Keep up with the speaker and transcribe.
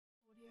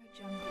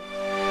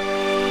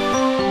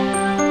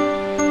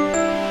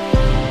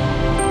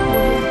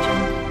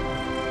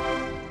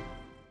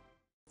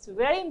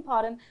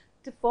important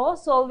for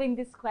solving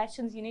these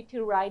questions, you need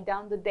to write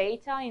down the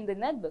data in the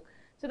notebook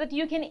so that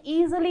you can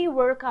easily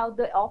work out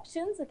the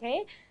options,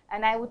 okay?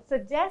 And I would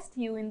suggest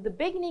you in the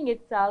beginning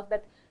itself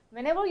that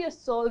whenever you're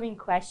solving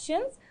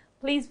questions,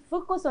 please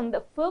focus on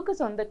the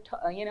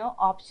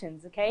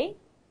options, okay?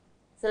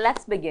 So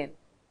let's begin.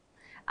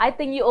 I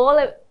think you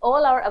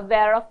all are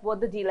aware of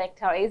what the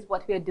Glecta is,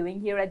 what we are doing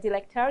here at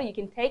Glecta. You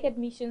can take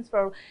admissions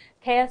for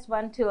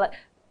KS1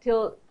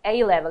 till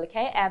A level,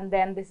 okay? And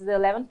then this is the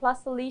 11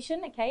 plus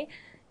solution, okay?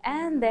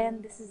 And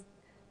then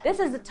this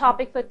is the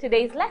topic for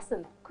today's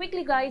lesson.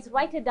 Quickly, guys,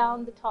 write it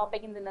down, the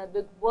topic in the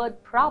notebook,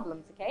 word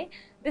problems, okay?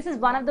 This is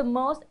one of the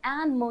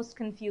most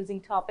confusing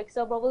topics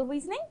of verbal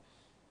reasoning.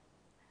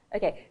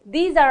 Okay,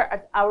 these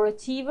are our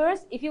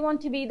achievers. If you want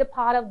to be the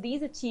part of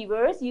these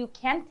achievers, you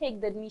can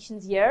take the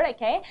admissions here,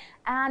 okay?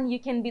 And you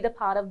can be the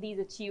part of these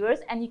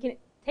achievers, and you can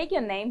take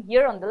your name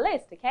here on the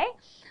list, okay?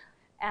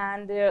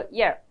 And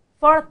yeah,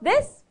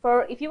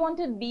 if you want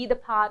to be the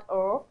part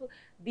of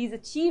these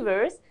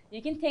achievers,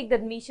 you can take the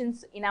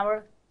admissions in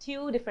our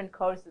 2 different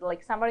courses,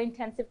 like summer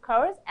intensive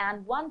course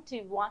and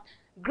one-to-one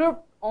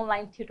group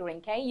online tutoring,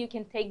 okay? You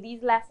can take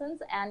these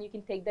lessons and you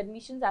can take the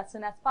admissions as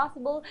soon as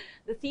possible.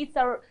 The seats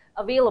are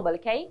available,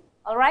 okay?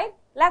 All right,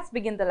 let's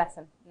begin the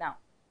lesson now.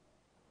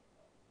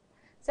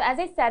 So as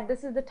I said,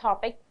 this is the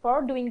topic.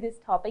 For doing this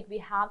topic, we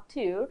have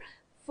to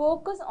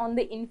focus on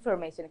the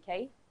information,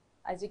 okay?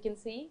 As you can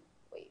see,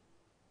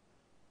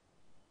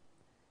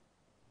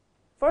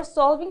 for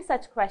solving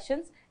such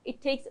questions, it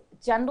takes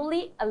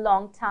generally a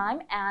long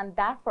time, and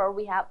therefore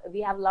we have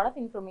a lot of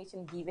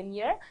information given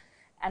here.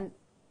 And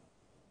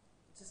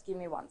just give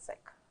me one sec.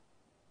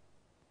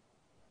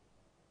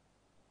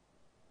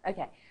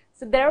 Okay,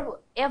 so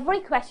every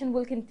question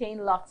will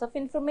contain lots of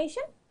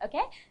information,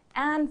 okay?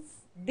 And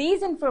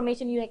these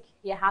information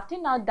you have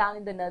to note down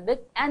in the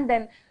notebook and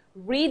then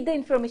read the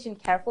information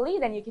carefully,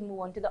 then you can move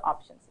on to the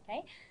options,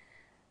 okay?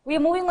 We are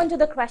moving on to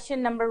the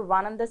question number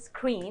 1 on the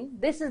screen.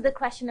 This is the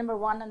question number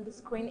 1 on the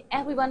screen.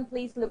 Everyone,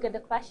 please look at the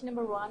question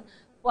number 1.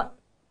 What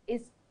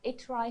is it?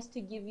 Tries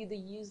to give you the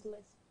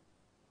useless.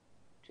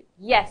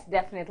 Yes,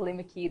 definitely,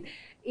 Makid.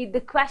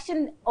 The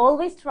question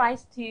always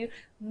tries to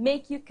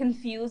make you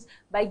confused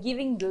by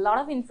giving a lot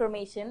of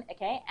information,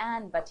 okay?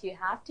 But you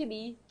have to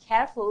be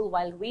careful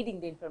while reading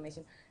the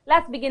information.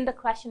 Let's begin the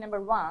question number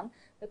 1.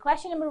 The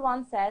question number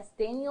 1 says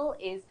Daniel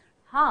is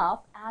half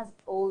as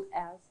old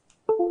as.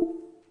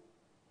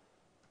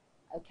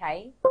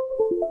 Okay.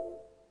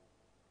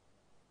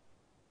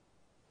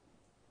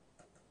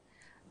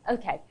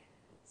 Okay.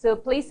 So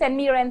please send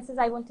me your answers.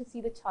 I want to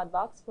see the chat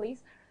box,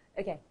 please.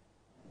 Okay.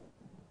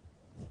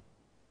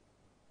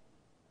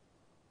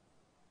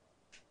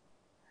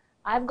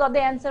 I've got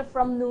the answer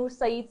from Noor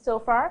Saeed so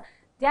far.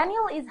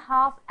 Daniel is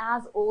half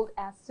as old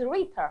as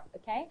Sarita,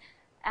 okay?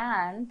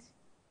 And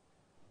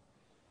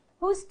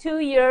who's 2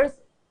 years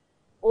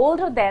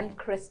older than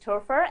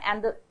Christopher,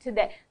 and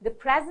the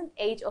present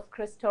age of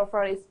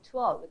Christopher is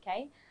 12,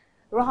 okay?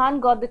 Rohan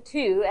got the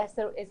 2 as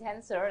his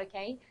answer,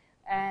 okay?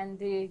 And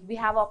we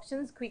have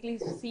options. Quickly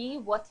see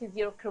what is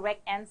your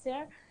correct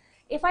answer.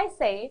 If I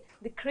say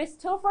the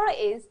Christopher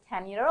is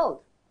 10-year-old,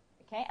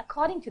 okay?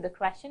 According to the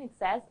question, it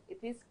says it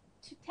is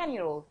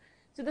 10-year-old.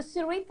 So the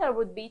Sarita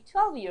would be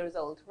 12 years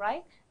old,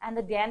 right? And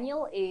the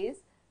Daniel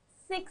is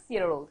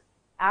 6-year-old,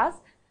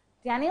 as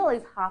Daniel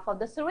is half of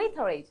the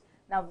Sarita age.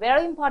 Now,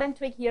 very important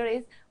trick here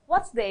is,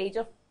 what's the age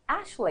of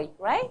Ashley,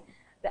 right?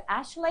 The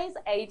Ashley's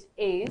age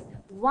is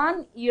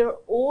 1 year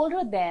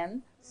older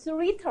than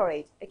Sarita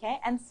age, okay?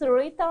 And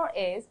Sarita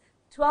is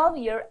 12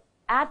 years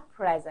at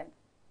present.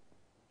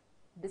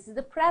 This is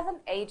the present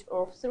age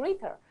of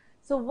Sarita.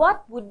 So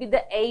what would be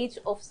the age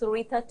of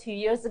Sarita 2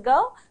 years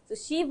ago? So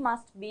she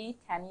must be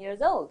 10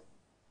 years old,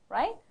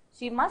 right?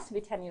 She must be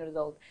 10 years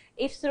old.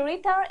 If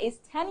Sarita is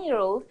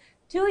 10-year-old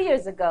 2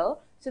 years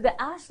ago, so the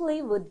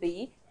Ashley would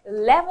be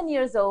 11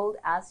 years old,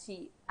 as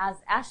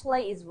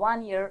Ashley is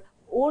 1 year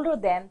older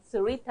than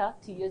Sarita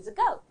 2 years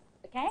ago,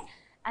 okay?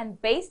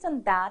 And based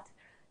on that,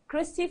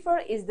 Christopher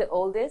is the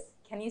oldest.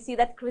 Can you see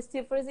that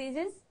Christopher's age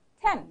is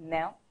 10?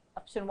 No,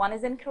 option 1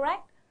 is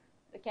incorrect,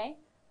 okay?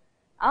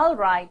 All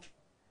right,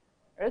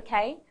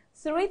 okay.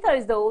 Sarita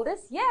is the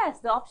oldest. Yes,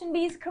 the option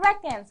B is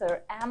correct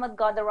answer. Ahmed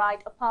got the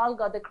right. Apal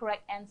got the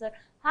correct answer.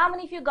 How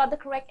many of you got the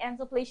correct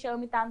answer? Please show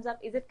me thumbs up.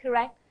 Is it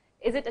correct?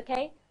 Is it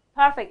okay?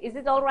 Perfect. Is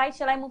it all right?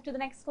 Shall I move to the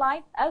next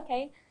slide?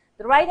 Okay.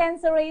 The right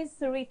answer is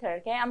Sarita.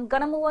 Okay. I'm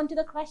going to move on to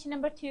the question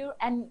number 2.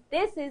 And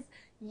this is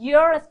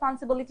your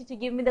responsibility to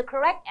give me the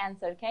correct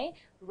answer. Okay.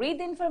 Read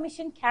the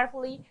information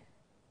carefully.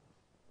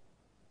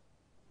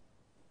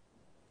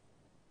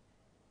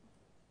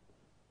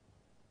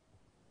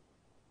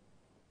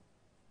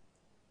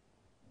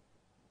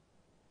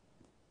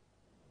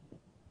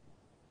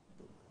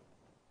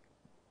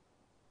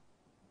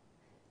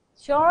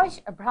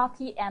 George,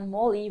 Bratty, and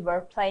Molly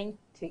were playing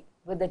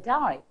with the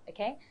die,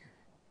 okay,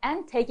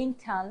 and taking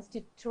turns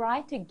to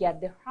try to get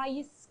the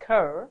highest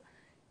score.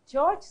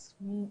 George,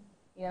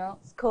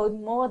 scored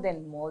more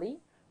than Molly,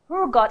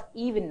 who got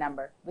even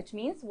number, which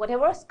means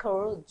whatever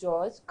score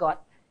George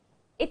got,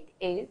 It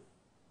is,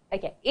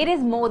 okay, it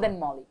is more than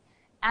Molly.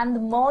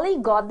 And Molly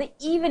got the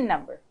even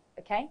number,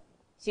 okay?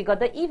 She got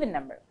the even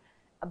number.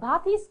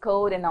 Abhati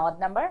scored an odd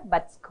number,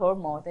 but scored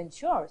more than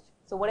George.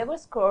 So whatever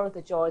score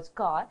the George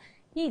got,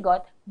 he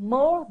got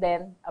more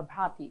than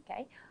Abhati,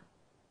 okay?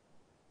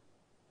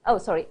 Oh,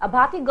 sorry,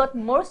 Abhati got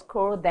more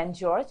score than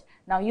George.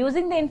 Now,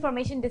 using the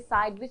information,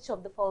 decide which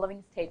of the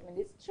following statement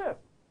is true.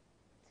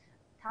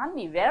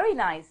 Tanvi, very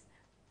nice.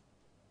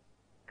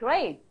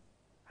 Great.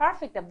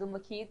 Perfect, Abdul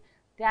Makid.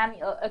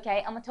 Daniel,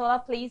 okay,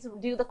 Amatola, please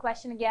do the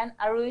question again.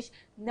 Arush,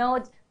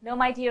 no,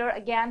 my dear,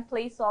 again,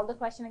 please solve the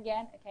question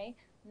again, okay?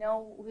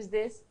 No, who's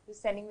this? Who's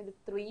sending me the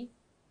 3?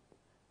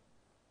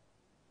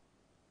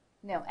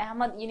 No,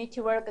 Ahmad, you need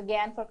to work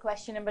again for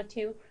question number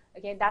 2.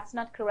 Okay, that's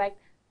not correct.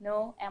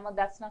 No, Ahmad,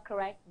 that's not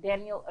correct.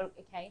 Daniel,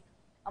 okay.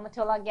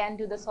 Amatola, again,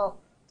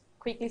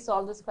 quickly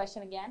solve this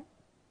question again.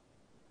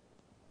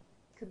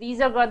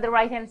 Khadija got the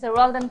right answer.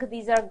 Well done,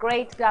 Khadija.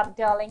 Great job,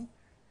 darling.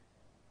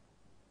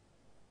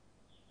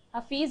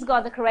 Hafiz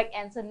got the correct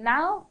answer.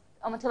 Now,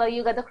 Amatola,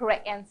 you got the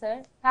correct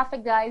answer.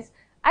 Perfect, guys.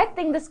 I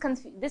think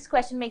this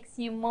question makes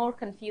you more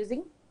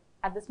confusing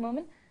at this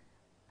moment.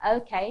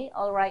 Okay,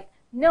 all right.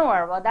 No,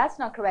 well, that's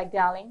not correct,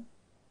 darling.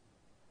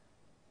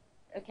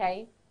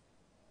 Okay.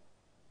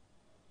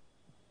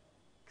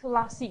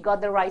 Tulasi got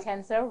the right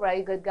answer.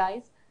 Very good,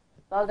 guys.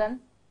 Well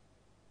done.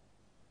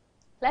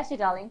 Bless you,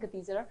 darling,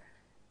 Khadija.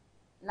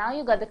 Now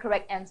you got the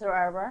correct answer,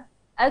 Arva.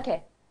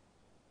 Okay.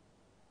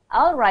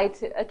 All right.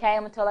 Okay,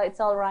 Amatola, it's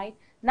all right.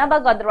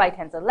 Naba got the right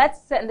answer.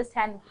 Let's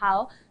understand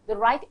how the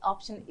right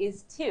option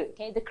is 2.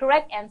 Okay, the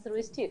correct answer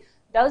is 2.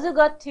 Those who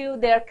got 2,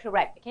 they're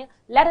correct. Okay,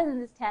 let us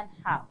understand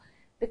how.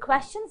 The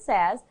question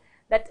says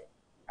that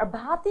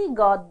Abhati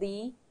got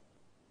the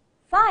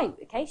 5.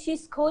 Okay, she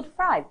scored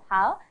 5.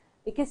 How?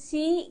 Because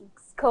she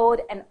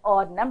scored an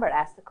odd number,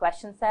 as the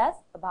question says.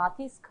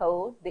 Abhati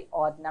scored the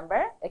odd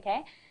number.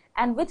 Okay,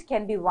 and which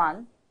can be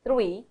 1,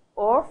 3,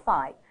 or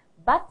 5,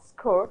 but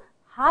score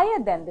higher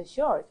than the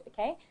George.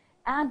 Okay,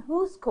 and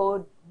who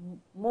scored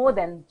more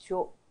than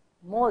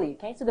Molly?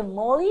 Okay, so the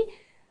Molly,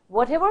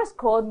 whatever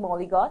scored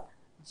Molly got,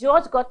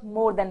 George got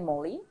more than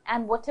Molly,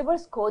 and whatever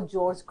score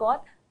George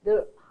got,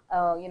 the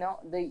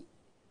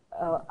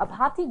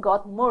Abhati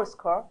got more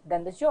score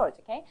than the George.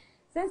 Okay,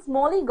 since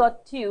Molly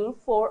got 2,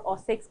 4, or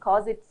 6,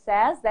 cause it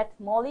says that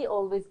Molly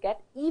always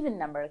get even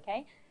number.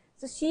 Okay,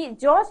 so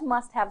George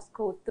must have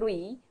scored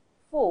 3,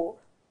 4,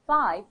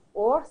 5,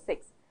 or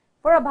 6.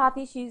 For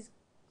Abhati, she's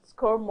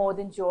scored more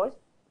than George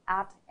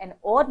at an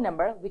odd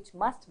number, which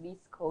must be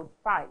scored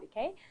 5.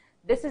 Okay,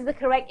 this is the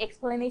correct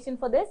explanation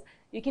for this.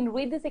 You can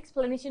read this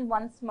explanation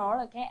once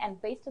more. Okay,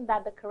 and based on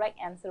that, the correct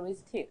answer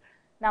is 2.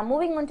 Now,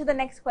 moving on to the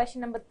next question,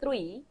 number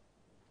 3.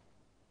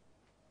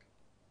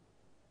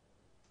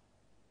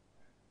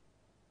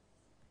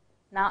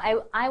 Now,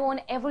 I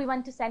want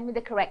everyone to send me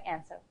the correct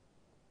answer.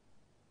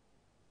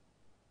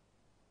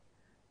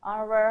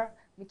 Arvar,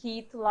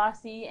 Mikit,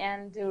 Larsi,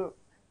 and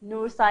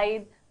Noor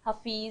Said,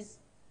 Hafiz,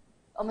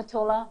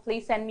 Amatola,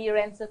 please send me your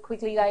answer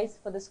quickly, guys,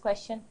 for this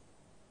question.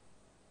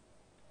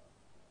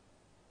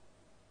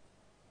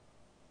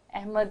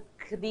 Ahmed,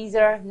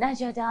 Khadija,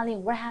 Naja,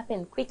 darling, what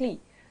happened?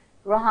 Quickly.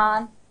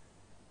 Rohan,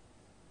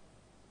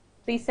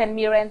 please send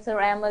me your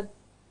answer. Ahmed,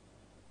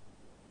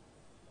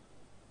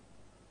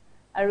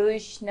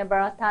 Arush,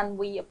 Nabara,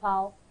 Tanvi,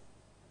 Apal,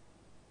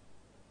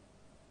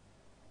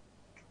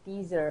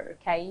 Khadija,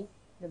 okay,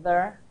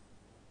 Nabar.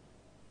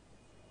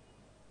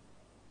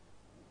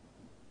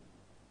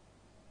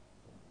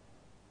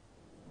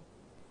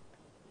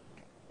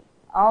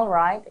 All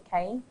right,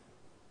 okay.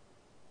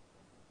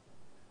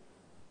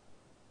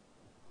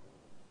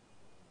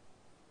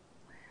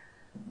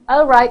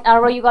 All right,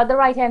 Ara, you got the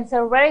right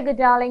answer. Very good,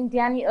 darling.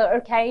 Danny,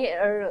 okay,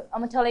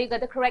 Amatola, you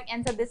got the correct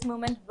answer this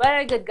moment.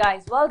 Very good,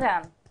 guys. Well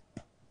done.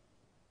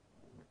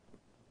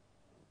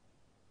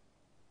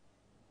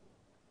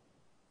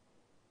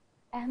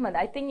 Ahmed,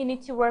 I think you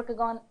need to work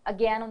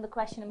again on the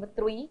question number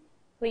 3,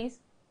 please.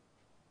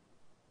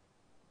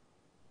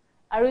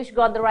 Arush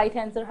got the right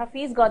answer.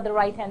 Hafiz got the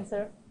right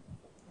answer.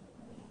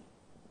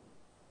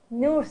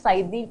 Noor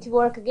Said need to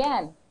work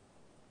again.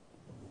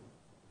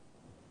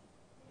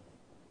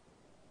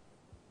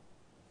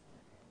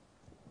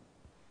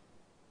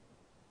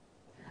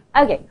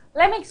 Okay,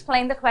 let me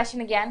explain the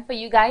question again for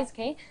you guys.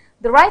 Okay,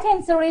 the right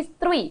answer is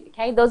 3.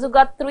 Okay, those who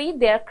got 3,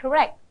 they're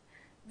correct.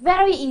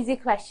 Very easy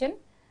question.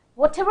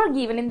 Whatever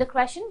given in the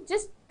question,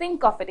 just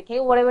think of it. Okay,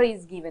 whatever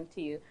is given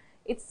to you,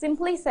 it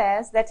simply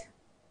says that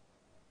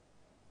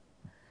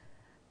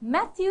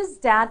Matthew's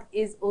dad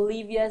is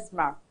Olivia's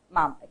mom.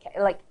 Okay,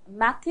 like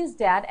Matthew's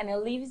dad and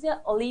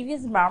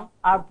Olivia's mom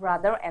are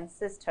brother and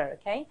sister.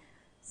 Okay,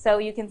 so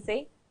you can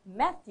say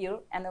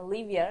Matthew and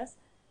Olivia's,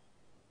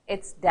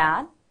 it's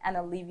dad and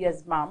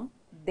Olivia's mom,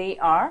 they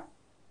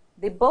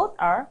both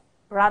are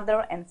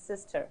brother and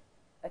sister.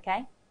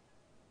 Okay,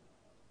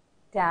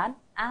 dad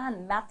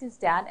and Matthew's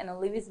dad and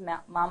Olivia's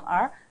mom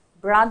are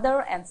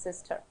brother and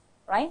sister,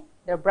 right?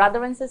 They're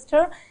brother and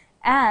sister,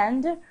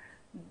 and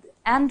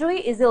Andrew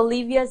is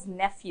Olivia's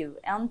nephew.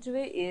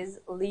 Andrew is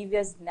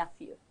Olivia's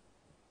nephew.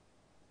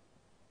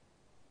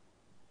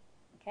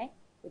 Okay,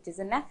 which is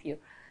a nephew.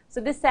 So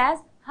this says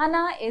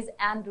Hannah is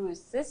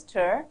Andrew's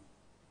sister.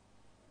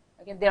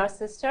 Okay, they are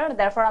sister.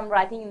 Therefore, I'm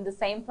writing in the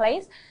same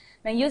place.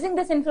 Now, using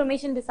this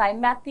information, decide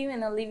Matthew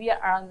and Olivia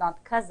are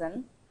not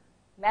cousin.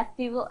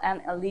 Matthew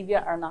and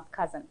Olivia are not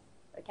cousin.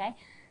 Okay,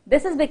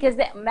 this is because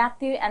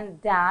Matthew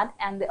and dad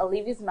and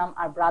Olivia's mom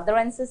are brother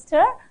and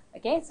sister.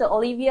 Okay, so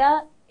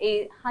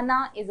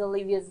Hannah is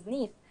Olivia's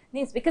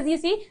niece, because you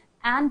see,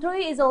 Andrew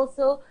is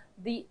also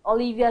the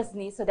Olivia's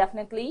niece, so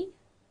definitely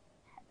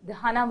the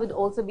Hannah would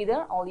also be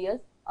there.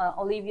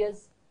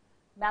 Olivia's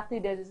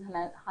Matthew, there is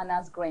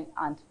Hannah's grand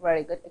aunt.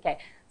 Very good. Okay,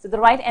 so the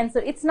right answer,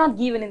 it's not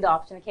given in the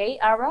option. Okay,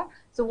 Ara.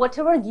 So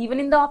whatever given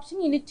in the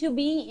option, you need to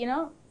be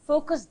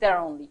focused there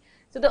only.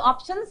 So the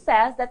option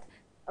says that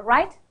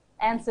right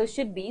answer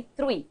should be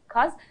 3,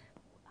 because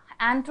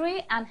Andrew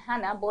and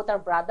Hannah both are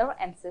brother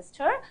and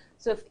sister.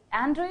 So if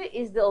Andrew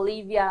is the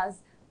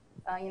Olivia's,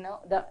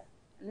 the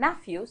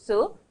nephew,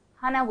 so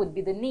Hannah would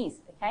be the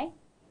niece. Okay,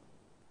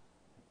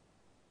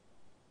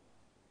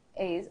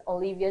 is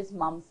Olivia's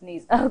mom's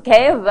niece.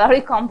 Okay,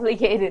 very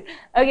complicated.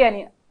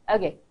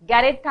 Okay,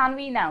 get it,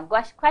 Tanvi? Now,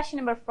 question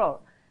number 4.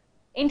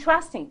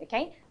 Interesting.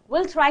 Okay,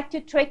 we'll try to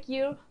trick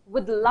you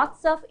with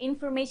lots of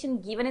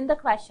information given in the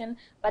question,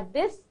 but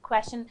this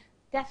question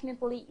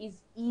definitely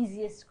is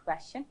easiest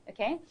question.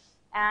 Okay,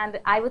 and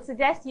I would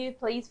suggest you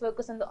please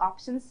focus on the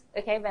options.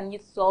 Okay, when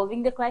you're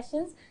solving the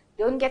questions,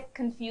 don't get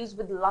confused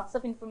with lots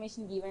of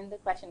information given in the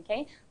question.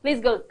 Okay, please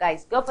go,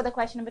 guys, go for the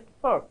question number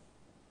 4.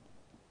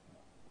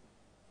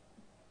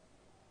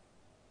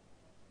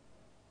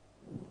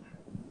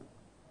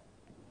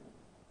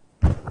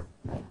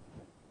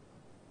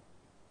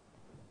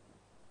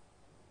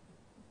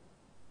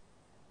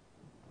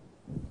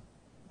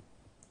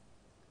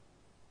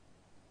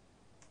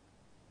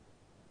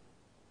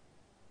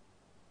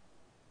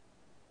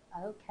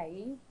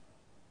 Okay.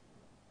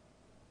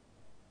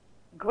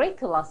 Great,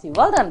 Tulasi.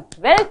 Well done.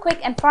 Very quick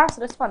and fast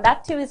response.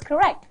 That too is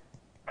correct.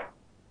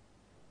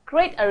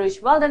 Great,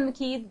 Arush. Well done,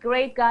 Keith.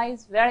 Great,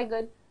 guys. Very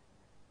good.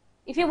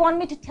 If you want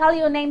me to tell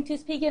your name, to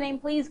speak your name,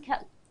 please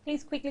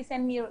quickly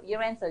send me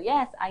your answer.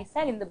 Yes, I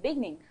said in the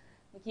beginning,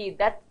 Keith,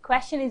 that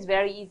question is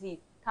very easy.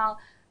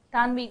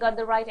 Tanvi got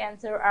the right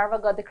answer. Arva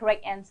got the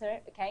correct answer.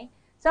 Okay.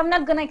 So I'm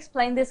not going to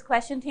explain this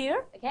question to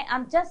you. Okay.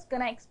 I'm just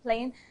going to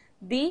explain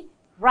the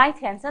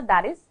right answer.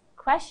 That is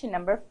question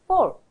number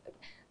 4.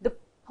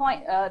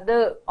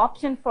 The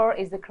option 4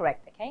 is the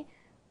correct. Okay.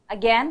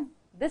 Again,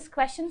 this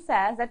question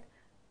says that.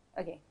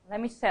 Okay. Let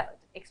me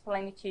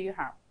explain it to you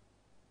how.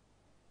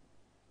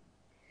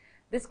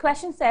 This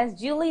question says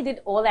Julie did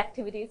all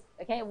activities.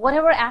 Okay.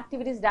 Whatever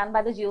activities done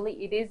by the Julie,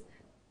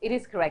 it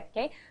is correct.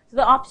 Okay. So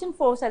the option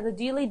 4 says that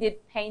Julie did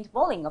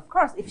paintballing. Of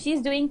course, if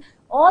she's doing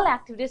all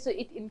activities, so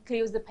it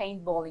includes the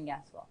paintballing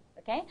as well.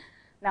 Okay.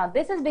 Now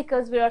this is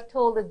because we are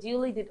told that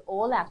Julie did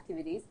all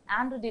activities.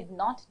 Andrew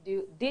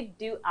did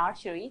do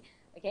archery.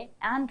 Okay.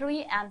 Andrew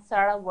and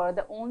Sarah were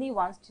the only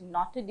ones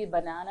not to do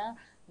banana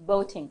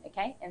boating.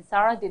 Okay. And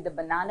Sarah did the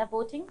banana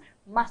boating.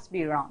 Must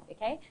be wrong.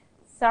 Okay.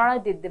 Sarah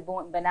did the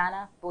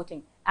banana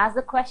boating. As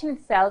the question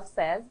itself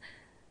says,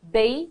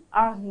 they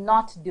are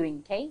not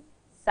doing. Okay.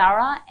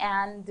 Sarah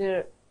and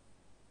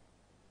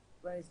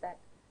where is that?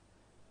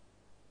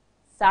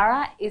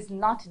 Sarah is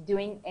not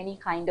doing any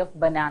kind of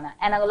banana,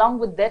 and along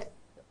with that,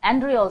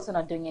 Andrew also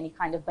not doing any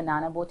kind of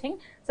banana boating.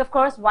 So of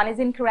course, 1 is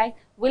incorrect.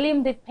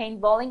 William did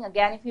paintballing.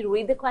 Again, if you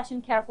read the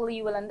question carefully,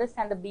 you will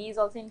understand the B is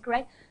also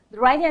incorrect. The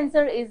right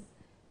answer is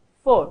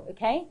 4.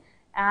 Okay,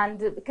 and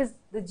because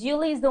the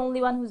Julie is the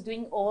only one who's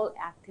doing all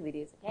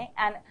activities. Okay,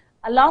 and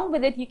along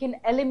with it, you can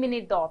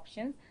eliminate the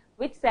options,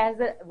 which says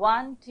that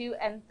 1, 2,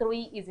 and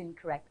 3 is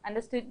incorrect.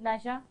 Understood,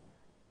 Naja?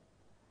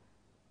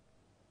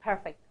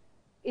 Perfect.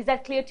 Is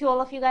that clear to all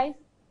of you guys?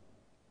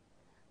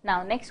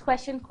 Now, next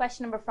question,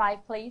 question number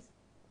 5, please.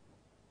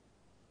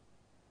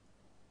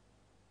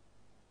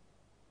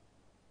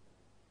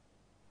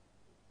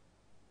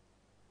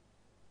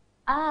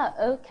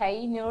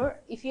 Okay, Noor.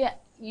 If you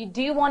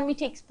do you want me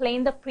to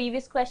explain the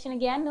previous question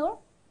again, Noor?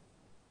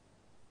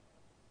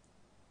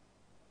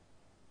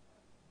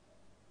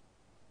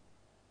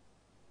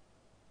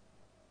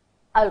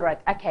 All right.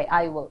 Okay,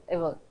 I will.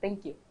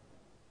 Thank you.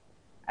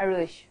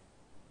 Arush.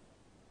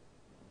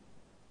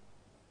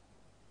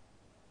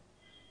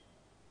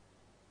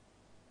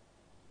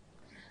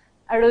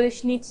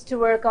 Arush needs to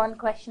work on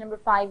question number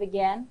 5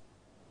 again.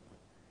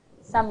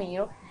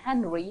 Samir,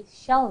 Henry,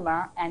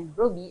 Shelma, and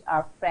Ruby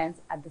are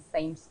friends at the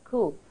same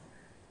school.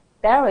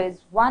 There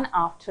is one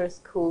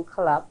after-school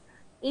club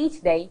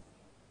each day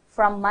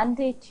from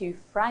Monday to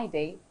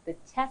Friday. The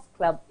chess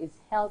club is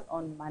held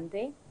on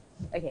Monday.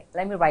 Okay,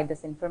 let me write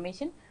this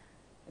information.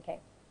 Okay.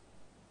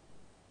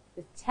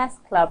 The chess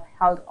club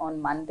held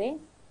on Monday.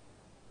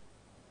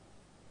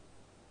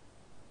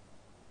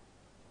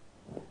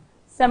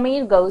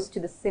 Samir goes to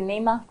the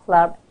cinema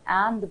club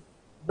and the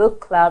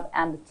book club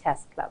and the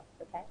chess club.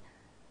 Okay.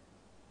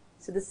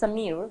 So the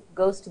Samir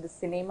goes to the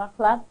cinema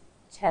club,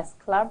 chess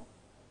club,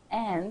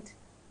 and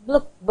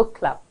book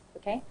club.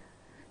 Okay.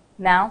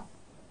 Now,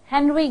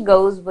 Henry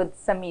goes with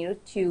Samir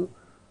to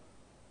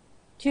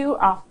 2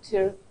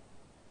 after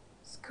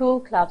school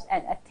clubs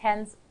and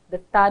attends the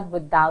third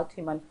without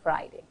him on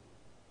Friday.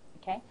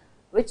 Okay,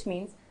 which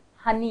means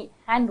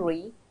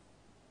Henry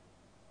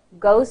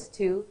goes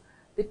to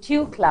the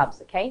 2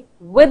 clubs, okay,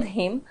 with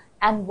him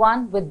and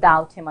 1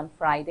 without him on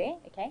Friday.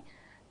 Okay,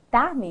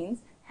 that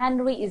means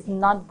Henry is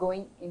not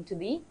going into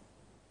the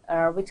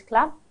which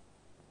club?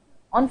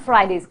 On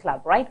Friday's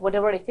club, right?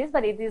 Whatever it is,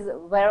 but it is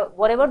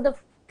whatever the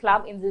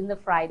club is in the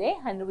Friday,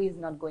 Henry is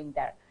not going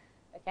there.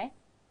 Okay,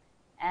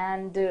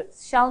 and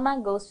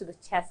Shalma goes to the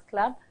chess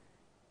club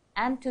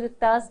and to the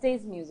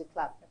Thursday's music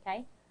club.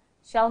 Okay,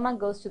 Shalma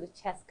goes to the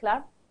chess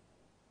club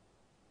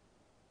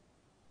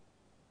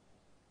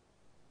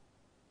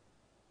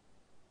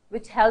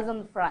which held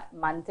on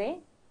Monday,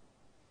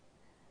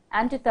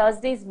 and to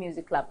Thursday's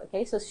music club.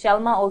 Okay, so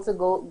Shalma also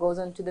goes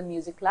on to the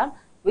music club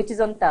which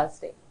is on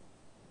Thursday.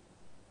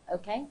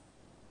 Okay,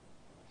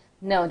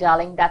 no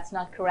darling, that's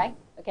not correct.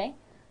 Okay,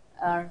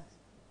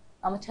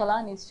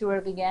 Amatullah needs to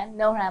work again.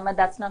 No Rahma,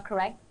 that's not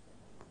correct.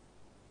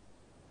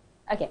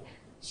 Okay,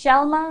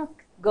 Shalma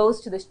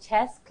goes to the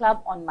chess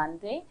club on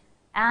Monday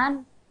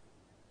and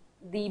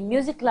the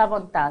music club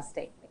on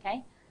Thursday.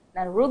 Okay,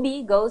 now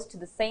Ruby goes to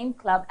the same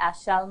club as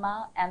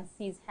Shalma and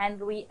sees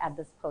Henry at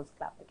the sports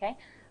club. Okay,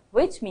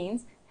 which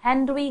means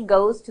Henry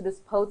goes to the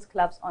sports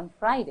clubs on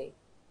Friday,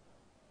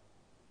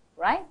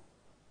 right?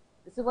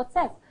 This is what it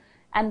says.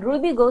 And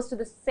Ruby goes to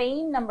the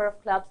same number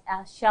of clubs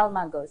as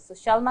Shalma goes. So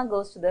Shalma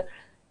goes to the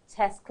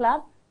chess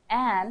club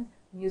and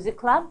music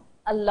club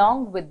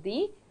along with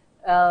the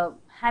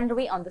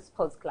Henry on the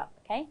sports club.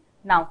 Okay.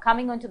 Now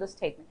coming on to the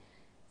statement.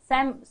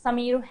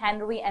 Samir,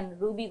 Henry and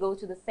Ruby go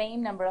to the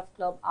same number of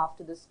clubs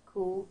after the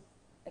school.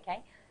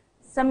 Okay.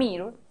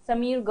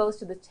 Samir goes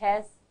to the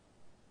chess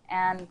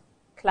and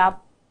club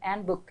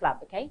and book club.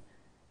 Okay.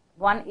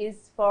 One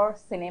is for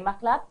cinema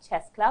club,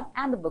 chess club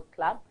and the book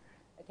club.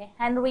 Okay.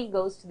 Henry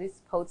goes to the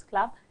sports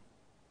club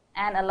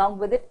and along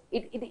with it,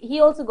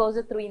 he also goes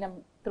to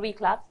three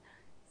clubs.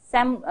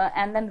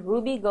 And then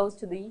Ruby goes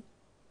to the,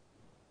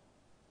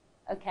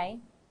 okay,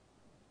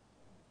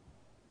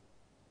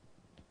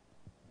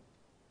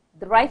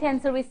 the right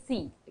answer is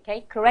C.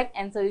 Okay, correct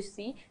answer is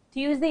C.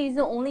 Tuesday is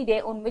the only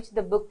day on which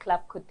the book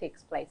club could take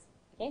place.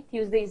 Okay,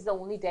 Tuesday is the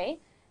only day.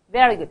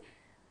 Very good.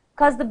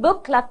 Because the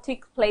book club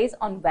takes place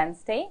on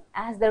Wednesday,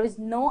 as there is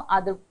no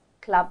other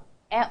club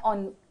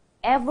on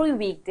every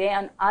weekday,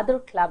 and other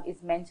club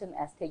is mentioned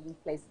as taking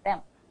place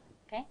then.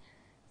 Okay,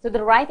 so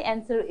the right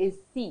answer is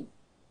C.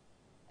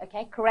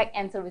 Okay, correct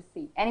answer is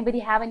C. Anybody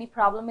have any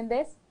problem in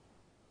this?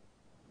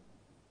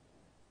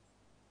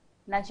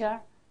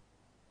 Najar?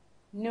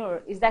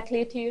 Noor, is that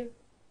clear to you?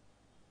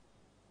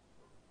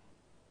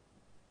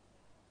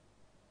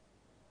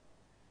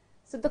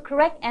 So the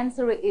correct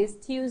answer is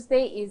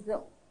Tuesday is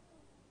the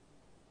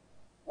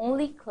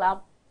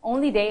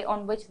only day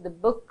on which the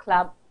book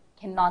club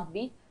cannot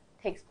be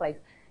takes place.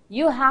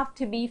 You have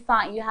to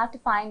find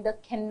the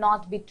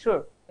cannot be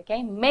true.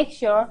 Okay, make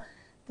sure.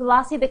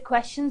 Lastly, the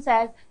question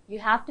says you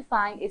have to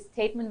find a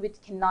statement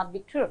which cannot be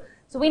true.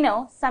 So we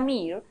know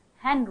Samir,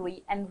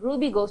 Henry and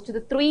Ruby goes to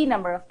the 3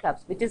 number of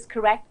clubs, which is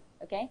correct.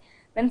 Okay,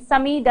 then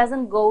Samir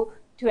doesn't go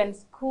to an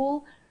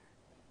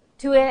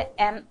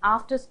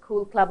after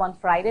school club on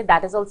Friday.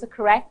 That is also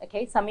correct.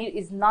 Okay, Samir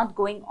is not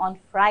going on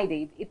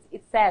Friday.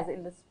 It says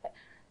in the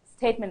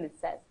statement, it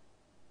says.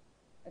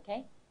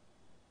 Okay,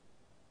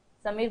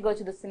 Samir goes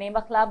to the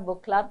cinema club,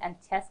 book club and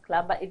chess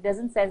club, but it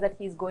doesn't say that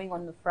he's going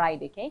on the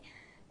Friday. Okay,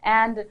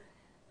 and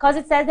because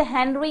it says that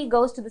Henry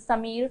goes to the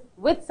Samir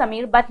with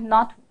Samir but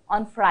not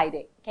on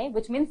Friday. Okay,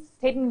 which means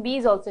statement B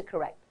is also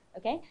correct.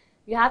 Okay,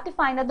 you have to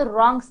find out the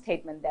wrong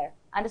statement there.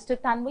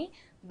 Understood, Tanvi?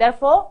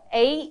 Therefore,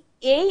 A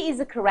is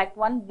the correct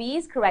one, B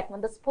is correct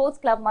one. The sports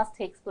club must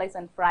take place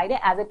on Friday,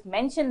 as it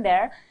mentioned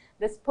there.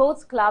 The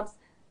sports clubs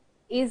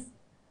is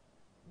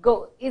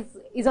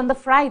on the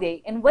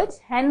Friday, in which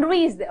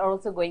Henry is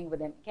also going with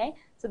him. Okay,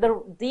 so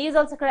the D is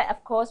also correct.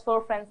 Of course,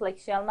 for friends like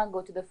Shalma,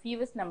 go to the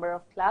fewest number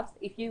of clubs.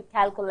 If you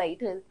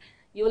calculate it,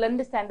 you will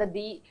understand that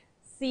the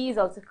C is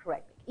also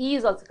correct. E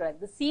is also correct.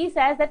 The C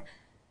says that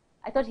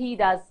I thought he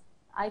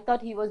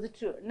was the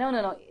true.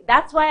 No.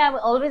 That's why I will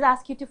always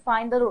ask you to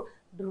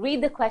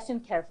read the question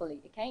carefully.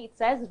 Okay, it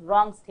says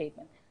wrong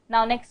statement.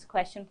 Now next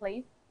question,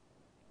 please.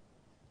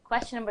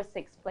 Question number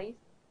 6, please.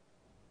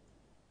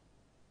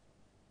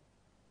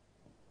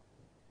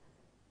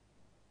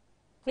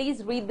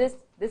 Please read this.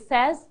 This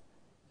says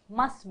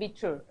must be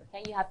true.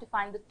 Okay, you have to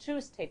find the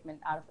true statement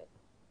out of it.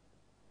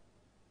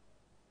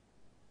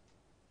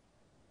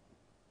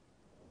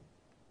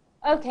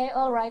 Okay,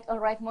 all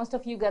right. Most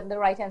of you got the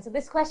right answer.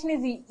 This question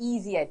is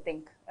easy, I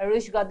think.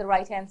 Arush got the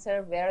right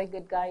answer. Very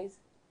good, guys.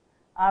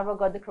 Arva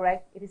got the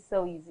correct. It is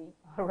so easy.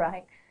 All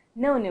right.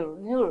 No,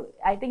 Noor.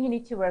 I think you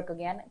need to work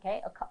again.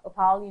 Okay,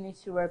 Apal, you need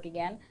to work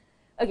again.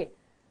 Okay.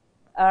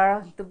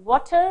 The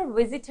water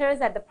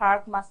visitors at the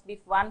park must be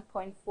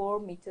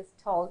 1.4 meters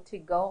tall to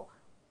go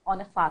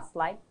on a fast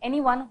slide.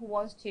 Anyone who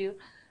wants to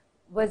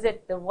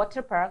visit the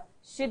water park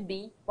should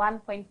be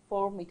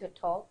 1.4 meter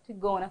tall to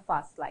go on a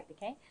fast slide.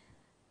 Okay,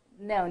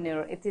 no,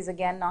 it is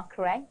again not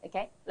correct.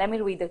 Okay, let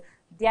me read it.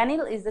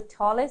 Daniel is the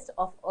tallest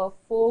of our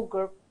 4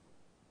 group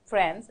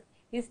friends.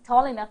 He's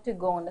tall enough to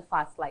go on the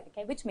fast slide.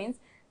 Okay, which means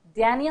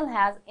Daniel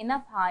has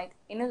enough height,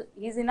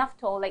 he's enough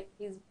tall, like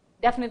he's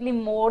definitely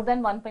more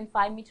than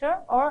 1.5 meter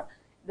or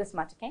this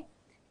much. Okay,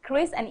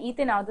 Chris and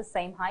Ethan are the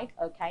same height.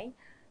 Okay,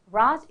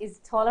 Raj is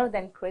taller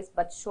than Chris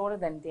but shorter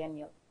than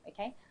Daniel.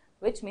 Okay,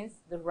 which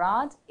means the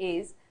Raj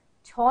is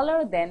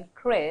taller than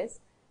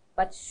Chris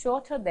but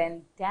shorter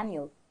than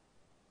Daniel.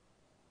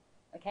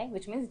 Okay,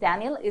 which means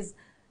Daniel is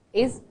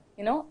he's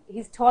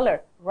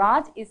taller.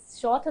 Raj is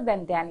shorter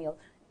than Daniel,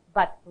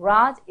 but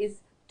Raj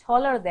is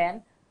taller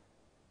than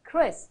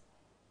Chris.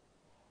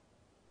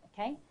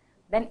 Okay,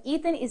 then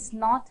Ethan is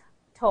not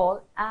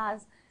tall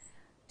as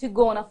to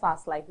go on a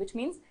fast slide, which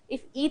means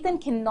if Ethan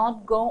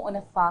cannot go on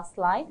a fast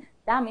slide,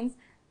 that means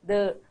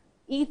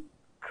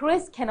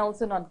Chris can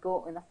also not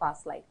go on a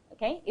fast slide.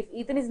 Okay, if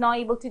Ethan is not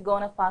able to go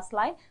on a fast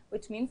slide,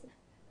 which means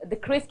the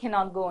Chris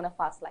cannot go on a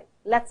fast slide.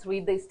 Let's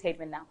read this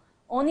statement now.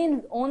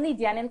 Only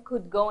Daniel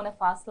could go on a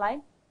fast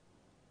slide.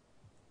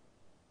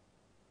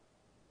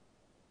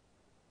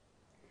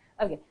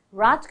 Okay,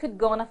 Raj could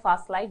go on a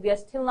fast slide. We are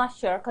still not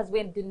sure because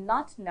we do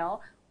not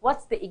know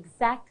what's the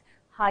exact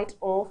height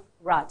of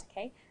Raj.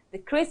 Okay, the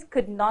Chris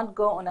could not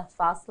go on a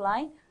fast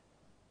slide.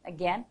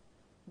 Again,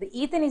 the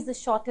Ethan is the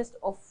shortest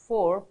of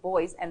 4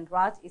 boys and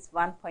Raj is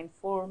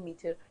 1.4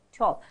 meter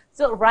tall.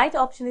 So right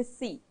option is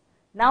C.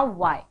 Now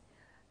why?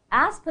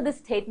 As per the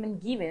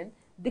statement given,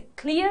 the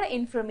clear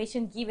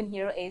information given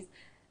here is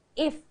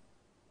if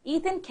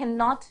Ethan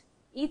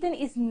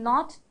is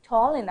not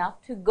tall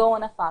enough to go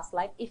on a fast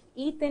slide, if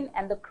Ethan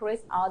and the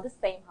Chris are the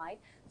same height,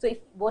 so if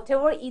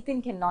whatever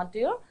Ethan cannot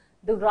do,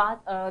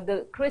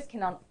 the Chris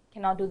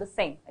cannot do the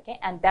same. Okay,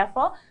 and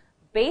therefore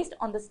based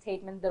on the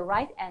statement, the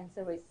right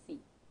answer is C.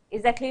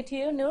 Is that clear to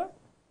you, Noor?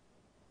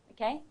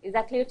 Okay, is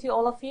that clear to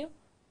all of you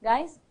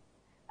guys?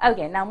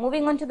 Okay, now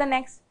moving on to the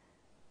next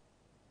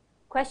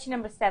question,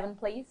 number 7,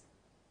 please.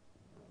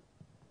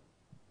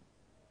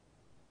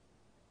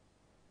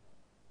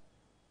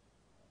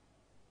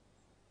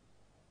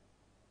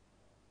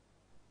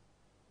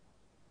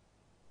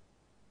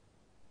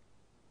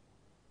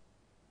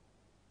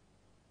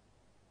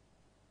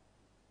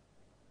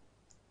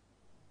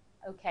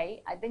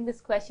 Okay, I think this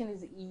question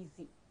is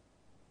easy.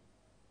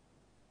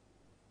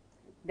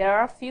 There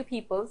are a few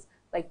peoples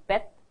like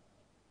Beth,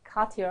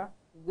 Katya,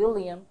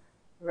 William,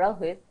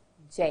 Rohit,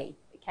 Jay.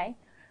 Okay,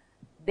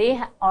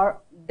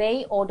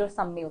 they order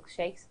some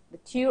milkshakes. The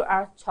 2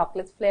 are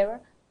chocolate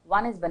flavor,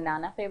 1 is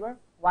banana flavor,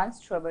 1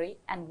 strawberry,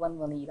 and 1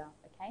 vanilla.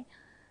 Okay,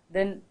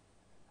 then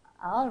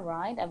all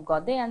right, I've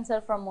got the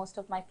answer from most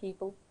of my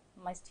people,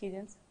 my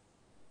students.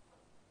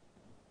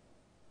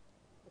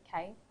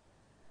 Okay,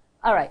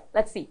 all right,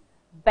 let's see.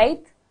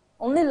 Beth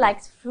only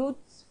likes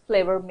fruits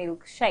flavor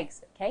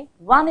milkshakes. Okay,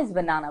 1 is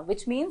banana,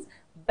 which means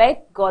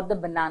Beth got the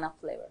banana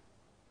flavor.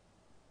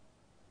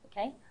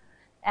 Okay,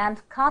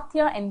 and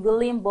Katya and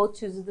William both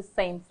choose the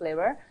same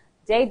flavor.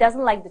 Jay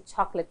doesn't like the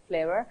chocolate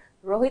flavor.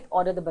 Rohit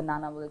ordered the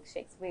banana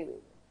milkshakes. Wait.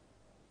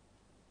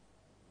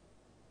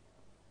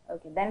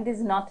 Okay, then it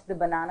is not the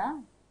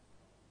banana.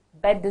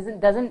 Beth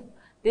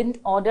didn't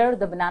order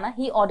the banana.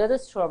 He ordered the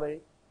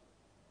strawberry.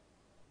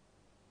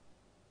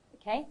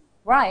 Okay,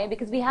 right?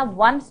 Because we have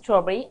 1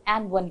 strawberry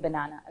and 1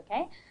 banana.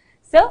 Okay,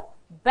 so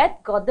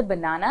Beth got the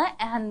banana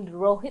and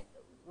Rohit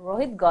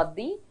got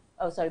the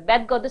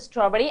Beth got the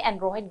strawberry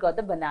and Rohit got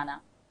the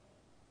banana.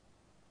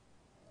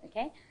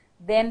 Okay,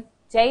 then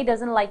Jay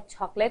doesn't like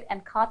chocolate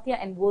and Katya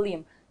and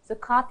William. So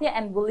Katya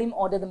and William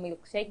order the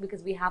milkshake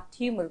because we have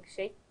 2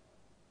 milkshakes.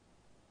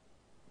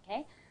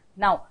 Okay,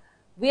 now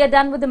we are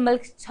done with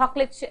the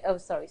chocolate shakes.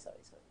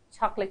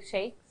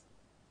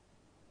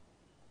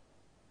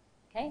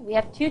 Okay, we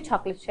have 2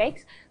 chocolate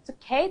shakes. So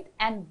Kate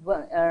and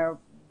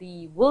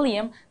the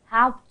William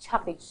have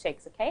chocolate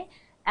shakes. Okay,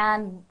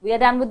 and we are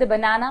done with the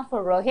banana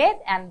for Rohit,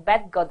 and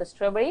Beth got the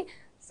strawberry.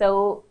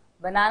 So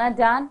banana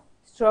done,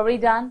 strawberry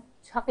done,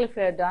 chocolate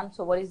flavor done.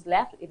 So what is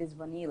left? It is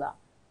vanilla.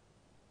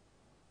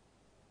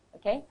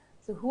 Okay,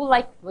 so who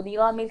liked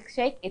vanilla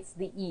milkshake? It's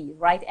the E.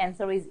 Right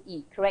answer is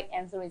E. Correct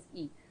answer is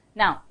E.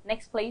 Now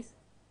next please.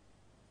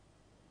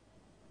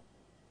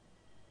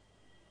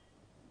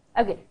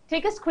 Okay,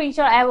 take a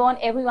screenshot. I want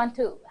everyone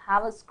to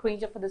have a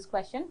screenshot for this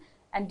question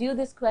and do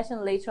this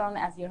question later on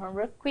as your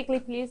homework. Quickly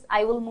please,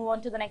 I will move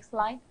on to the next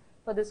slide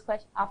for this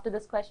question, after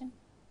this question.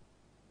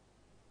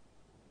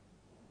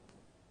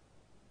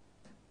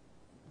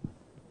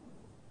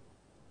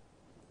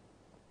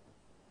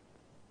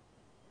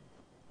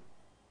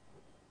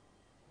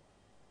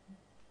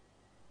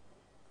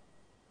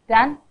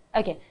 Done?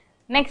 Okay,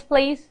 next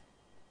please.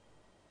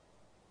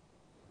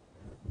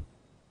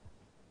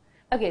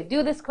 Okay,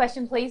 do this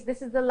question please.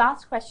 This is the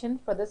last question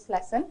for this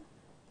lesson.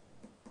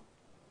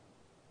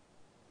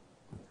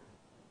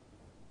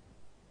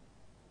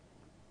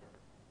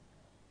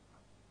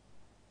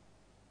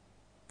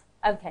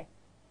 Okay.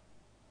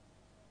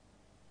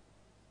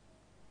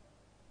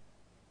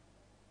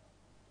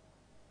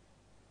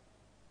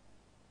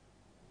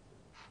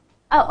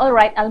 Oh, all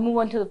right, I'll move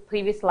on to the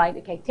previous slide.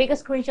 Okay, take a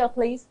screenshot,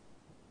 please.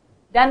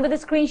 Done with the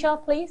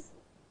screenshot, please?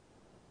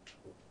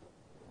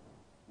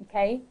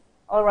 Okay,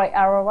 all right,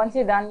 Ara, once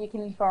you're done, you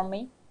can inform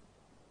me.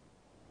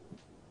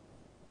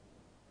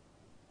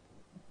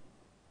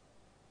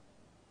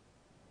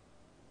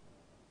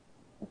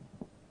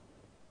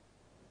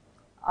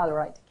 All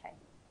right, okay.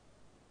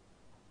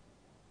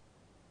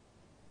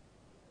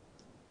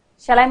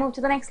 Shall I move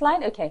to the next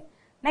slide? Okay,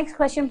 next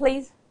question,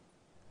 please.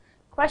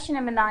 Question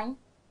number 9.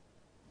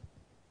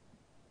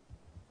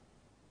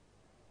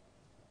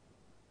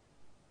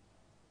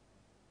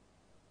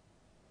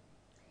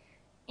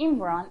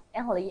 Imran,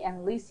 Ellie,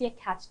 and Lucia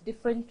catch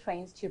different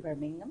trains to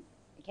Birmingham.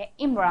 Okay,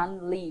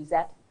 Imran leaves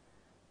at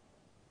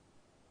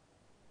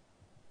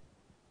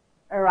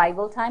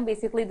arrival time.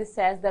 Basically, this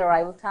says the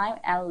arrival time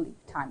and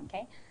leave time.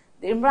 Okay,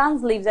 the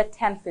Imran's leaves at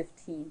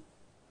 10:15.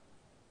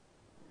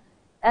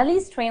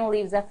 Ellie's train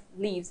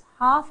leaves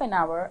half an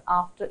hour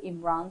after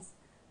Imran's.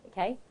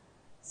 Okay,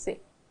 so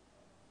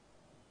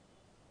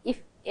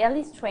if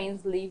Ellie's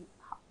trains leave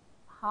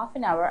half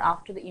an hour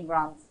after the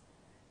Imran's,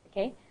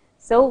 okay.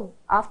 So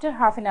after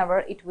half an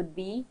hour, it would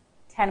be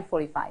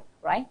 10:45,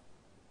 right?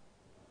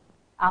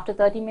 After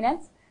 30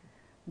 minutes,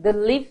 the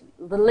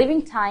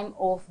leaving time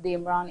of the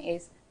Imran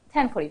is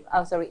 10:45.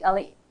 Oh, sorry,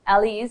 Ali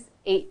is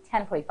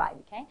 10:45,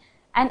 okay,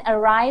 and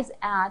arrives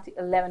at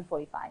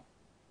 11:45.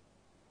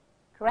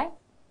 Correct?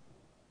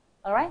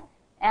 All right.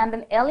 And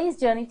then Ellie's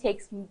journey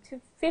takes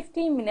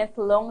 15 minutes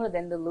longer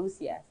than the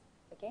Lucia's.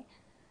 Okay.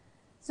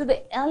 So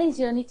the Ellie's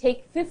journey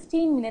takes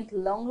 15 minutes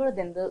longer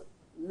than the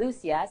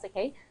Lucia's.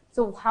 Okay.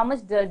 So how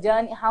much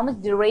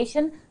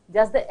duration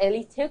does the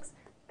Ellie take?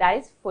 That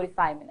is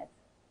 45 minutes.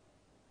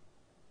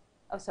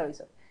 Oh, sorry.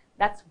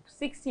 That's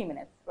 60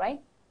 minutes,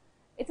 right?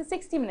 It's a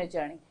 60-minute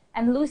journey.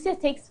 And Lucia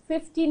takes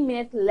 15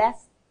 minutes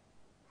less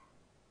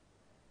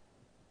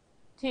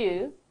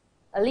to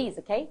Ellie's,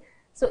 okay?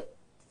 So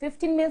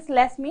 15 minutes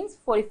less means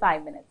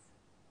 45 minutes,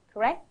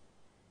 correct?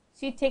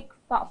 She takes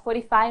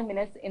 45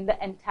 minutes in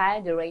the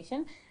entire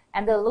duration,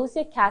 and the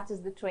Lucia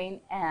catches the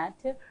train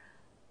at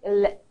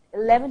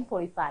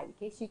 11:45.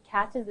 Okay, she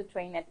catches the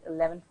train at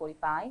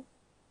 11:45,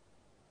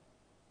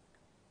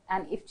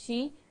 and if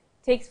she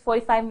takes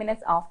 45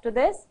 minutes after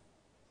this,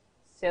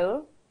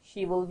 so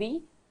she will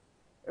be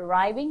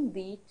arriving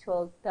the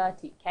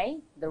 12:30.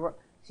 Okay,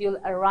 she will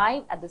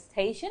arrive at the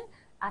station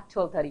at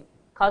 12:30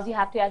 because you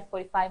have to add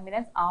 45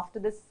 minutes after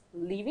this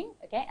leaving.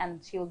 Okay,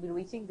 and she will be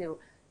reaching the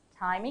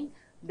timing.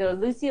 The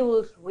Lucia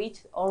will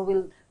reach or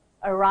will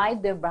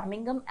arrive the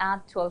Birmingham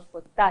at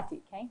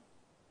 12:30. Okay,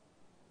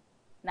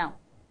 now.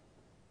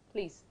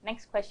 Please,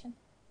 next question.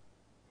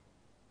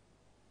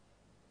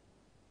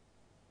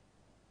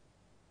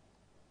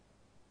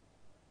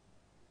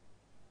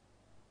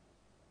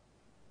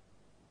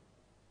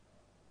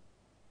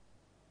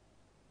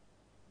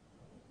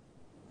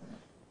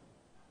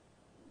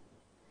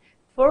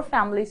 Four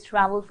families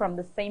travel from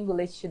the same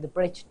village to the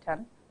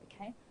Bridgeton.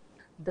 Okay,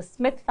 the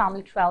Smith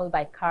family traveled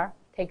by car,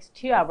 takes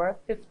 2 hours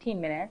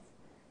 15 minutes.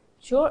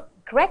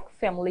 Gregg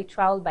family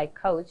traveled by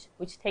coach,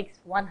 which takes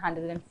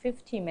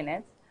 150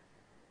 minutes.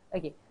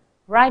 Okay,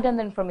 write down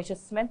the information.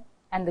 Smith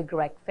and the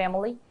Gregg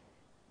family,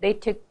 they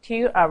took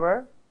 2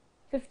 hours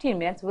 15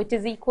 minutes, which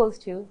is equals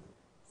to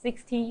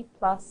 60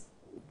 plus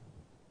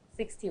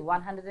 60,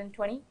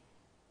 120,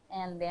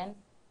 and then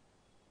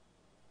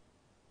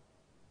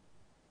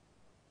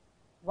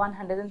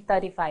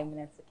 135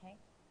 minutes. Okay,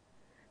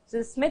 so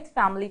the Smith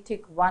family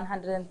took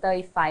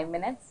 135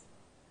 minutes,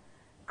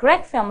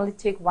 Gregg family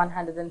took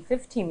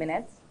 150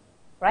 minutes,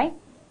 right?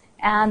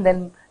 And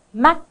then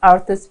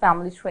MacArthur's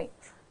family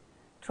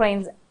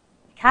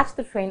catch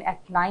the train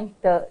at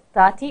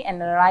 9:30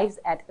 and arrives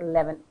at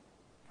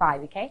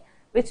 11:05. Okay,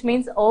 which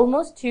means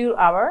almost 2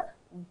 hours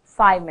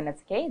 5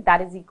 minutes. Okay,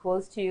 that is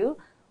equals to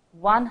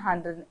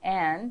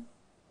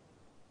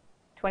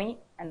 120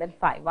 and then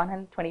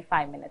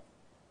 125 minutes.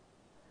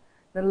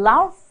 The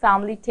Lau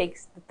family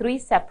takes the 3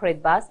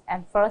 separate bus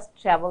and first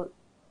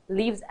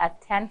leaves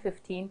at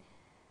 10:15,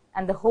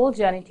 and the whole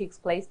journey takes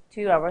place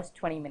 2 hours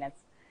 20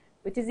 minutes,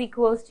 which is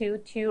equals to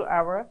 2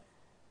 hours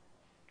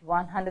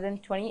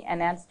 120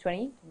 and adds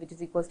 20, which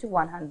is equals to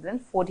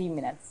 140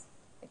 minutes.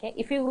 Okay,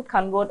 if you will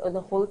convert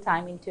the whole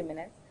time into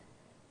minutes,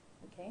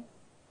 okay,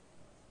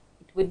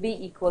 it would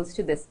be equals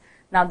to this.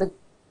 Now,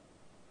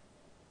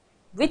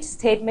 which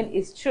statement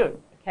is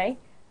true? Okay,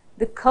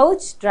 the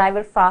coach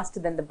driver faster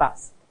than the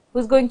bus.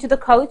 Who's going to the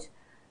coach?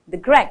 The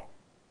Gregg.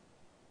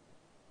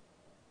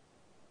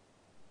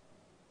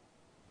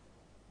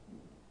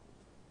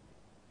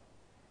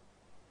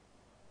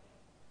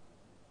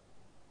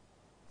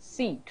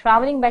 C.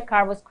 Traveling by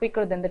car was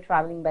quicker than the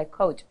traveling by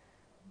coach.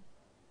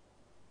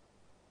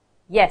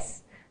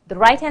 Yes, the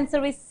right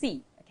answer is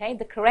C. Okay,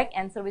 the correct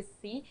answer is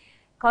C,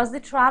 because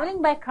the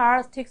traveling by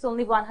car takes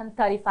only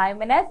 135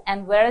 minutes,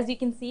 and whereas you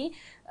can see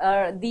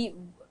the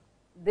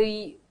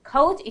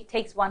coach, it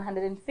takes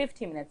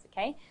 150 minutes.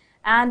 Okay,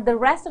 and the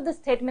rest of the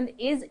statement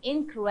is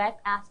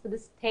incorrect as per the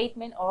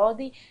statement or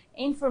the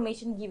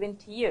information given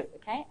to you.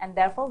 Okay, and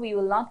therefore we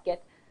will not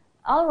get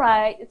All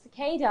right, it's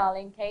okay,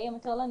 darling. Okay,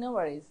 Amatola, no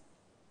worries.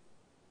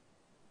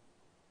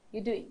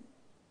 You're doing.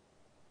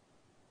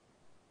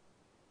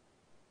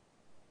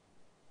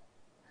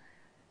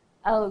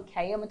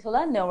 Okay,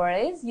 Amatola, no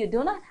worries. You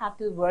do not have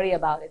to worry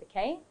about it,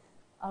 okay?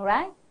 All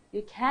right?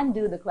 You can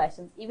do the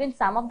questions. Even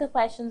some of the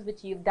questions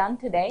which you've done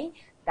today,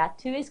 that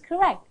too is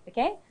correct,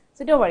 okay?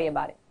 So don't worry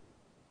about it.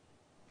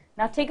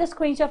 Now take a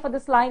screenshot for the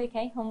slide,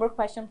 okay? Homework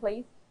question,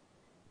 please.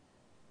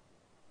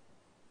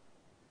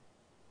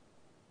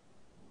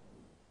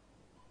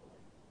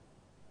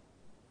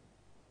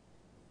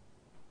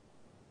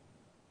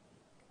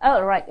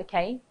 Oh, right,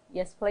 okay.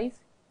 Yes, please.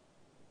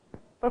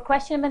 For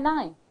question number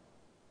 9.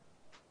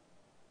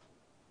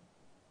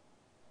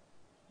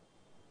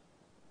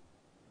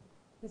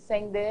 Who's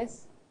saying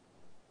this?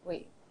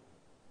 Wait.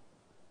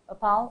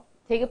 Apal,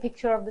 take a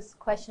picture of this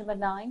question number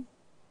 9.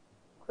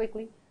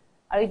 Quickly.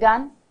 Are you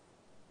done?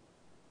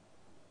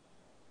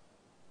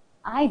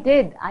 I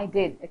did,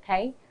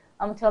 okay?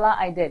 Amatola,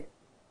 I did.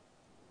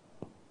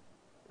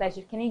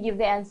 Pleasure. Can you give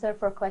the answer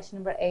for question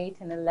number 8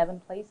 and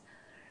 11, please?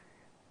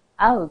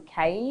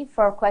 Okay,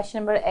 for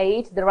question number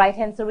 8, the right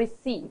answer is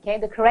C, okay?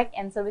 The correct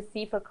answer is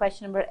C for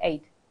question number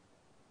 8.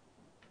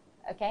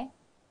 Okay?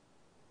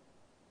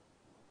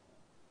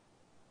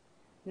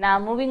 Now,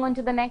 moving on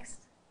to the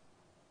next.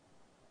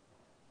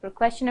 For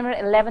question number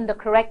 11, the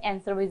correct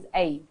answer is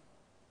A.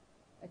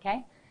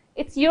 Okay?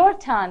 It's your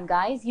turn,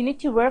 guys. You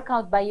need to work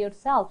out by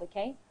yourself,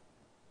 okay?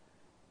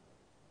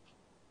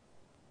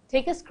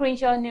 Take a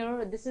screenshot,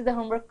 Noor. This is the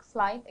homework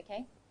slide,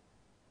 okay?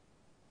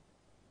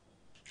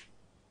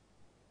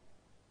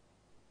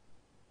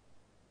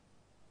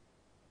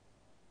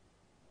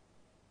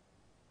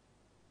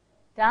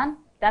 Done?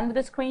 Done with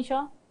the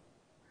screenshot?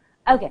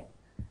 Okay.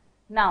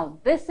 Now,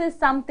 this is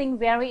something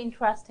very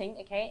interesting,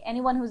 okay?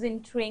 Anyone who's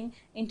entering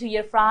into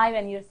year 5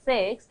 and year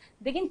 6,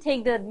 they can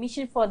take the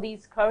admission for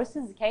these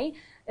courses, okay?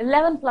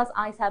 11 plus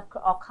ISAB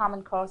are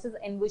common courses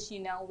in which, you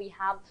know, we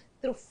have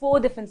through 4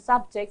 different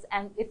subjects,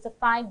 and it's a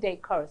 5-day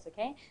course,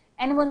 okay?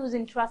 Anyone who's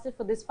interested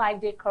for this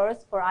 5-day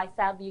course for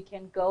ISAB, you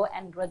can go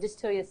and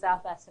register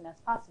yourself as soon as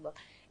possible.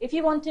 If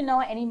you want to know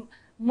any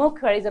more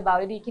queries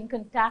about it, you can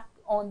contact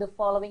on the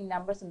following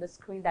numbers on the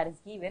screen that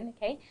is given,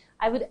 okay?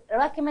 I would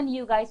recommend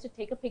you guys to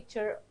take a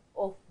picture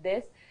of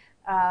this.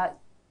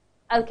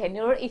 Okay,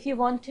 Noor, if you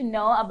want to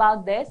know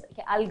about this,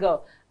 okay, I'll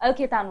go.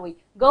 Okay, Tanvi,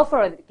 go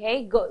for it,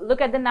 okay? Go look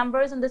at the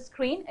numbers on the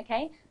screen,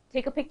 okay?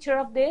 Take a picture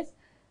of this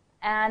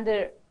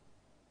and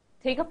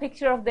take a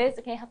picture of this,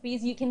 okay?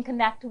 Hafiz, you can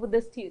connect with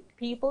these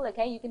people,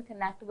 okay? You can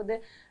connect with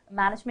the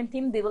management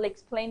team. They will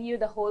explain you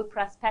the whole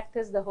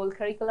prospectus, the whole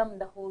curriculum,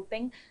 the whole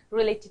thing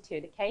related to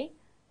it, okay?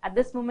 At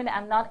this moment,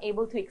 I'm not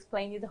able to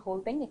explain you the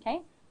whole thing,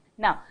 okay?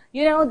 Now,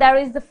 you know, there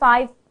is the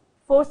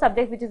 4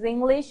 subjects, which is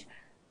English.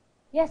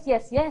 Yes,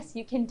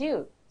 you can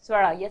do.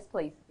 Swara, yes,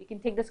 please. You can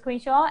take the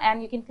screenshot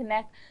and you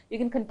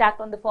can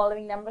contact on the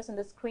following numbers on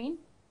the screen.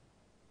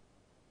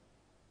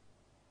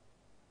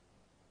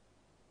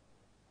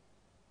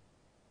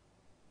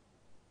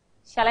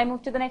 Shall I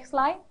move to the next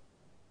slide?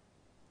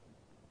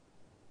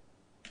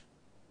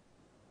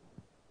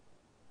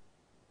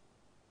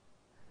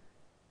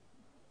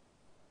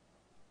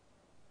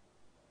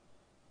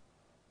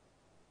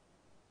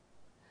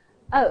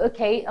 Oh,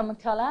 okay,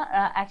 Amatola.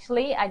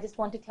 Actually, I just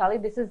want to tell you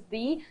this is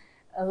the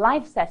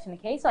live session,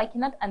 okay? So I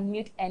cannot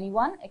unmute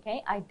anyone,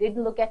 okay? I did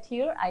look at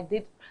you.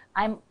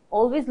 I'm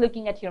always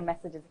looking at your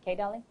messages, okay,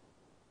 darling?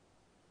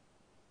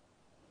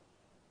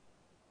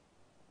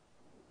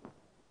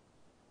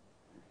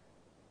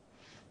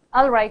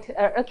 All right.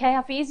 Okay,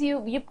 Hafiz,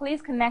 you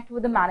please connect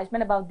with the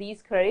management about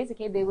these queries,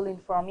 okay? They will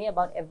inform me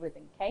about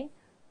everything, okay?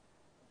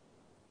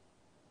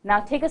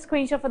 Now take a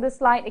screenshot for this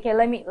slide. Okay,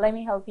 let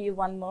me help you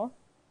one more.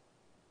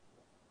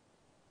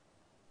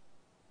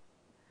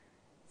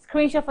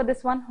 Screenshot for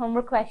this one,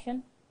 homework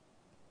question.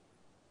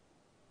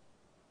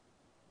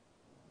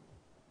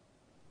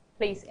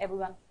 Please,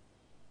 everyone.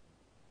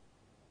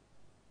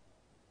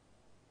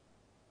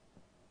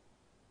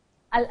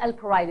 I'll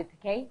provide it,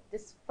 okay?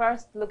 Just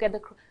first look at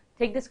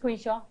take the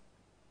screenshot.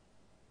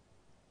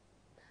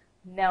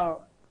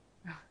 No,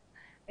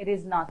 it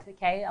is not,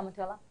 okay,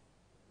 Amatola?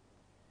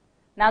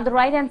 Now the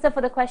right answer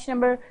for the question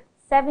number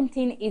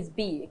 17 is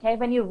B, okay?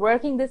 When you're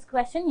working this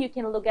question, you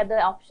can look at the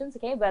options,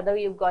 okay? Whether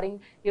you're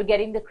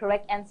getting the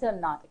correct answer or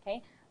not,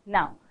 okay?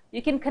 Now,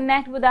 you can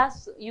connect with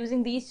us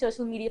using these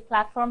social media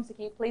platforms,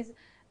 okay? Please,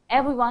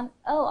 everyone,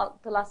 oh,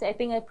 Tulasi, I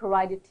think I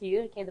provided to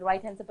you, okay? The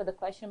right answer for the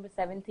question number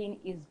 17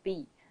 is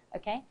B,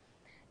 okay?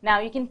 Now,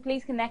 you can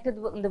please connect it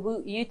with the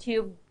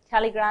YouTube,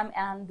 Telegram,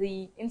 and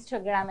the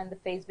Instagram and the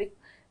Facebook,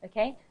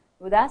 okay,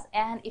 with us.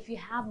 And if you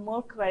have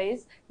more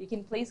queries, you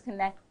can please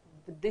connect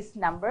with these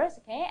numbers,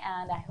 okay?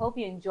 And I hope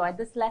you enjoyed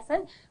this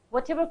lesson.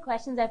 Whatever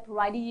questions I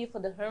provided you for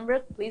the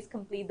homework, please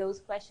complete those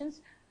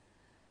questions.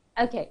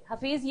 Okay,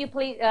 Hafiz, you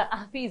please,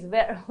 Hafiz,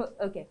 where,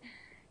 okay.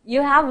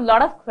 You have a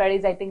lot of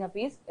queries, I think,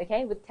 Hafiz,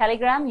 okay? With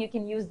Telegram, you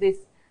can use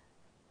these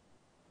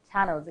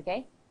channels,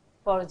 okay,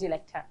 for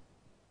Glecta.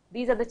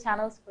 These are the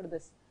channels for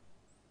this.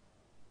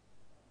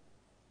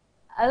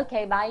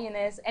 Okay, bye,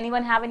 Eunice.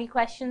 Anyone have any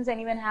questions? Did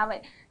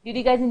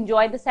you guys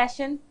enjoy the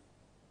session?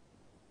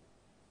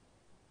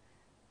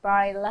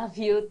 Bye, love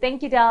you.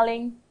 Thank you,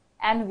 darling.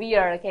 And we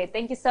are okay.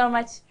 Thank you so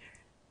much.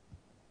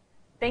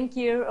 Thank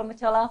you,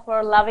 Amatola,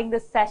 for loving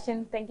this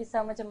session. Thank you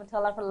so much,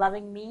 Amatola, for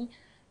loving me.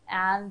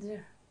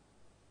 And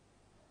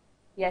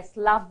yes,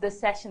 love this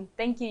session.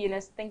 Thank you,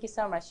 Eunice. Thank you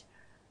so much.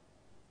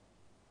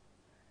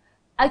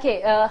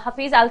 Okay,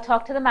 Hafiz, I'll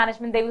talk to the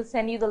management. They will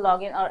send you the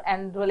login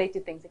and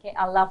related things. Okay,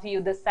 I love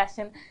you this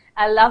session.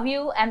 I love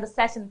you and the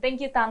session. Thank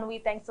you,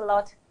 Tanvi. Thanks a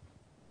lot.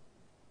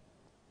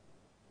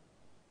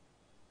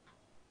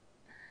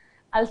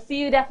 I'll see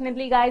you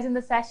definitely, guys, in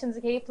the sessions.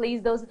 Okay,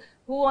 please, those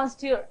who wants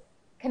to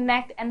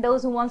connect and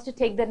those who wants to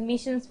take the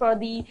admissions for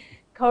the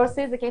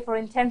courses, okay, for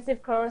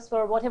intensive course,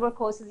 for whatever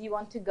courses you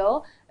want to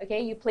go,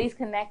 okay, you please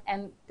connect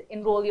and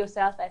enroll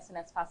yourself as soon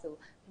as possible.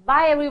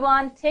 Bye,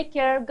 everyone. Take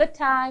care. Good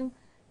time.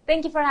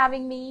 Thank you for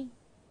having me.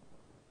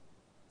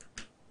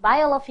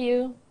 Bye, all of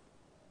you.